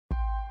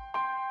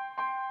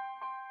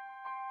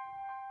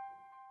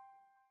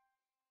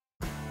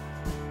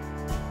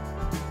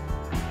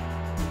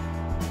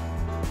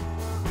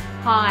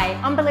Hi,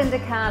 I'm Belinda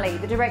Carley,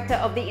 the Director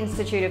of the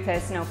Institute of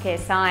Personal Care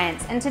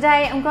Science, and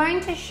today I'm going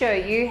to show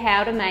you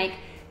how to make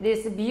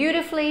this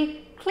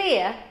beautifully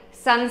clear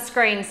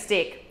sunscreen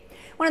stick.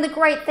 One of the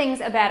great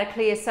things about a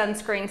clear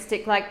sunscreen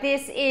stick like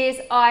this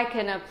is I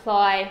can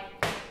apply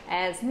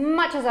as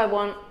much as I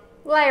want,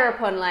 layer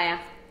upon layer,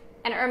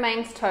 and it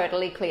remains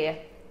totally clear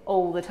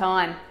all the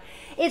time.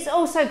 It's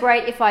also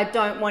great if I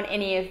don't want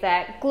any of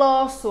that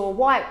gloss or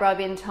white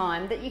rub-in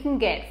time that you can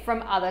get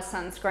from other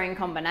sunscreen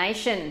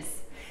combinations.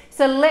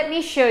 So let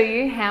me show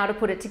you how to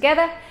put it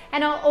together,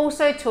 and I'll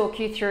also talk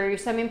you through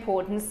some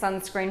important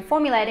sunscreen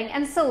formulating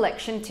and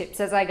selection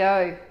tips as I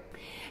go.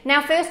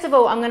 Now, first of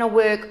all, I'm going to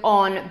work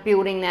on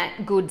building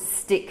that good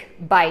stick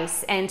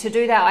base, and to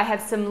do that I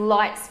have some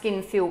light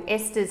skin fill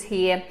esters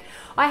here.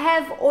 I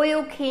have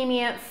Oil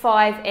Chemia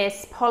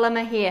 5S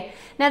polymer here.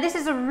 Now this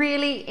is a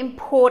really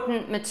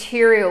important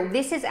material.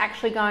 This is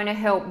actually going to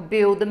help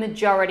build the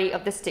majority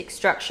of the stick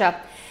structure.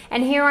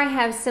 And here I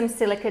have some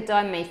silica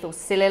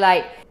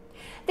dimethylsilicate.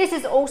 This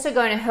is also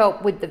going to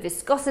help with the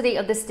viscosity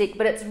of the stick,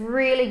 but it's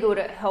really good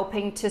at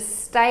helping to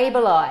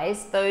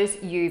stabilize those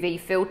UV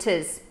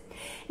filters.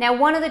 Now,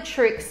 one of the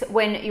tricks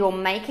when you're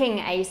making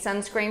a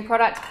sunscreen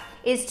product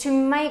is to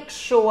make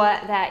sure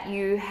that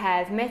you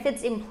have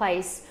methods in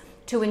place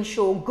to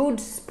ensure good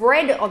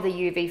spread of the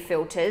UV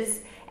filters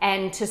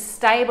and to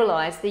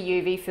stabilize the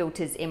UV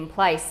filters in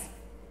place.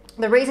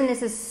 The reason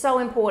this is so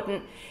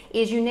important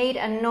is you need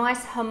a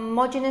nice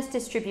homogeneous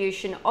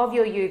distribution of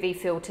your UV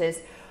filters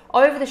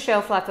over the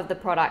shelf life of the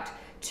product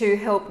to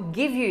help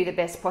give you the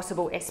best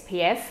possible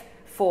SPF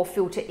for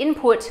filter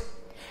input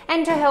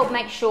and to help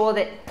make sure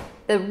that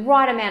the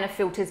right amount of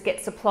filters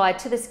gets applied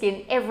to the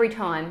skin every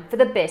time for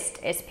the best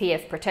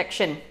SPF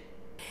protection.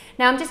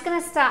 Now I'm just going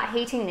to start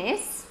heating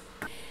this,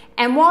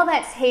 and while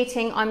that's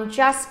heating I'm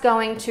just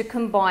going to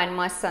combine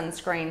my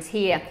sunscreens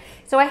here.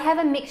 So I have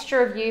a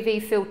mixture of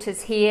UV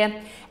filters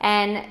here,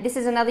 and this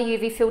is another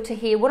UV filter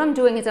here. What I'm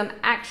doing is I'm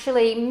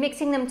actually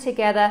mixing them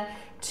together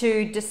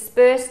to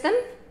disperse them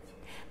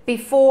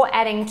before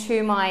adding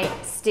to my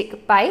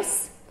stick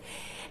base.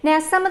 Now,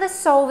 some of the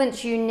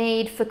solvents you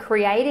need for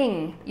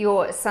creating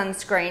your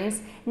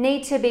sunscreens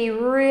need to be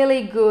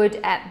really good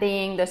at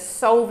being the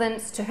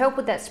solvents to help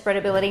with that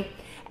spreadability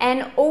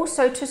and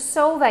also to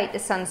solvate the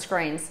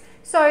sunscreens.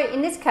 So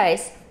in this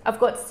case, I've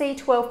got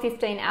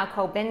C1215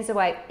 alcohol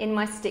benzoate in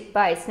my stick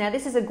base. Now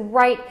this is a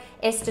great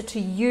ester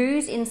to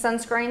use in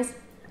sunscreens.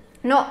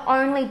 Not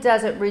only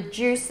does it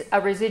reduce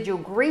a residual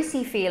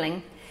greasy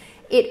feeling,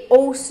 it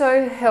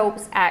also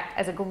helps act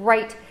as a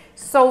great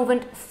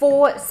solvent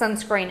for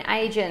sunscreen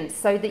agents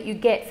so that you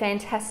get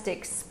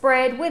fantastic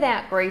spread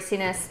without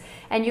greasiness,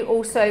 and you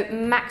also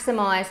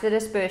maximize the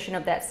dispersion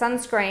of that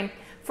sunscreen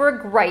for a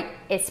great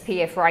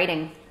SPF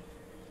rating.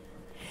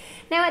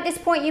 Now at this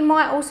point you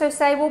might also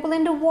say, well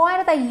Belinda, why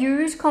do they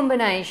use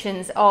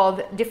combinations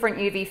of different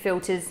UV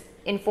filters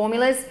in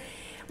formulas?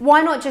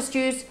 Why not just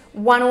use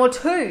one or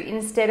two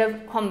instead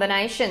of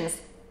combinations?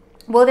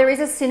 Well, there is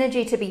a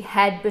synergy to be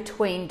had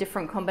between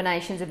different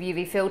combinations of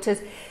UV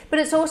filters, but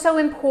it's also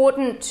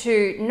important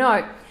to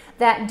note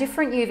that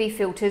different UV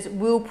filters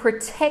will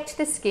protect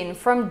the skin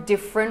from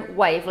different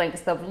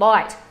wavelengths of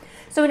light.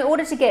 So in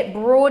order to get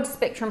broad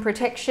spectrum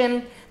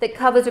protection that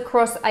covers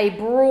across a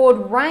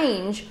broad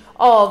range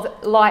of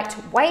light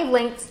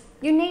wavelengths,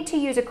 you need to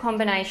use a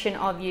combination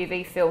of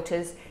UV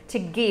filters to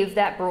give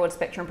that broad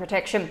spectrum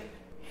protection.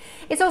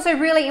 It's also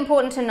really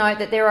important to note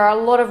that there are a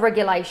lot of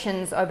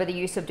regulations over the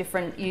use of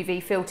different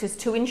UV filters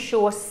to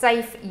ensure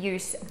safe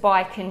use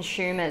by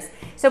consumers.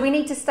 So we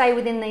need to stay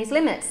within these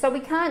limits. So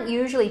we can't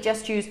usually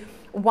just use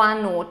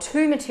one or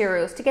two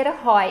materials to get a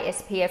high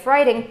SPF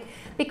rating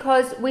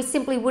because we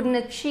simply wouldn't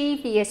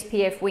achieve the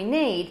SPF we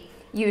need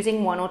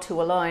using one or two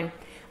alone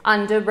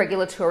under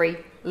regulatory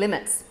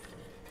limits.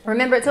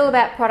 Remember, it's all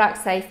about product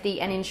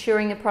safety and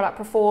ensuring the product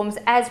performs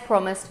as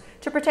promised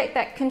to protect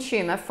that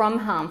consumer from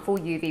harmful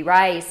UV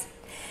rays.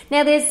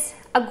 Now there's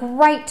a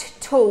great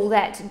tool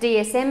that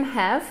DSM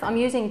have. I'm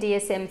using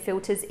DSM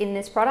filters in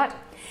this product,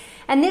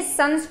 and this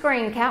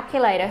sunscreen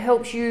calculator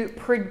helps you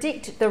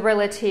predict the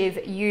relative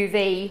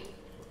UV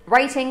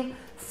rating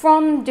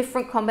from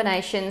different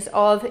combinations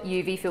of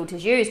UV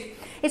filters used.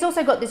 It's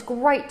also got this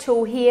great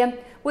tool here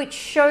which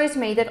shows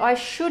me that I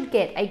should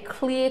get a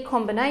clear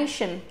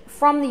combination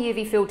from the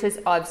UV filters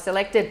I've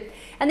selected.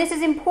 And this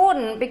is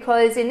important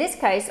because in this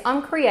case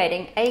I'm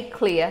creating a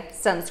clear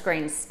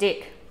sunscreen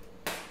stick.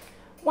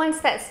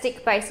 Once that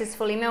stick base is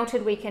fully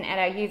melted, we can add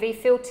our UV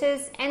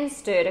filters and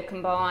stir to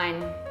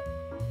combine.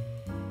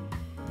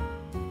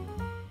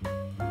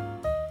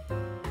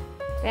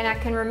 Then I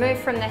can remove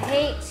from the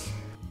heat,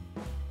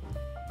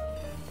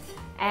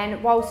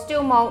 and while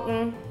still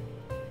molten,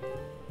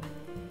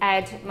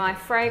 add my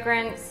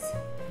fragrance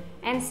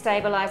and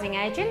stabilizing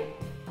agent.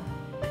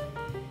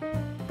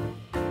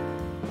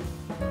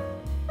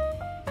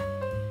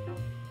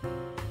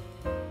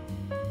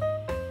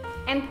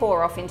 And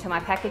pour off into my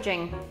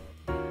packaging.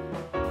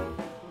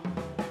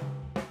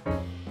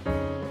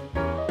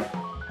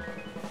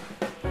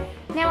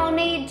 Now I'll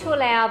need to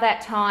allow that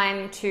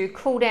time to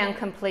cool down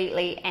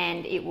completely,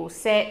 and it will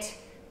set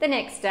the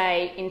next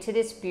day into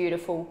this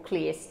beautiful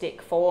clear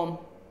stick form.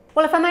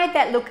 Well, if I made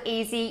that look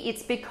easy,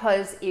 it's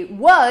because it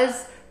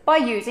was by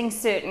using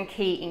certain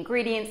key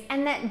ingredients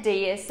and that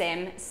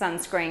DSM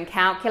sunscreen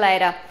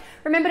calculator.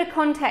 Remember to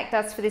contact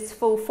us for this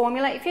full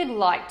formula if you'd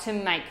like to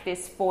make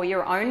this for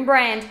your own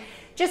brand.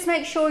 Just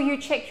make sure you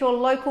check your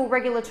local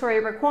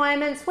regulatory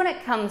requirements when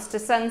it comes to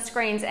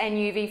sunscreens and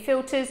UV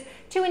filters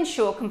to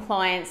ensure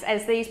compliance,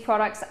 as these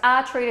products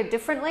are treated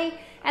differently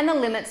and the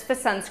limits for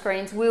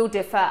sunscreens will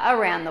differ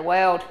around the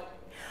world.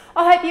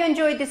 I hope you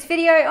enjoyed this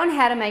video on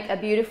how to make a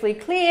beautifully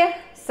clear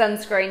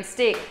sunscreen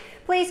stick.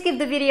 Please give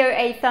the video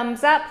a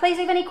thumbs up, please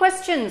leave any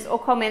questions or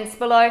comments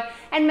below,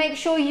 and make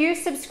sure you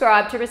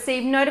subscribe to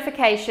receive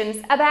notifications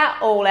about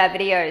all our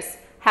videos.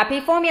 Happy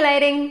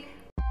formulating!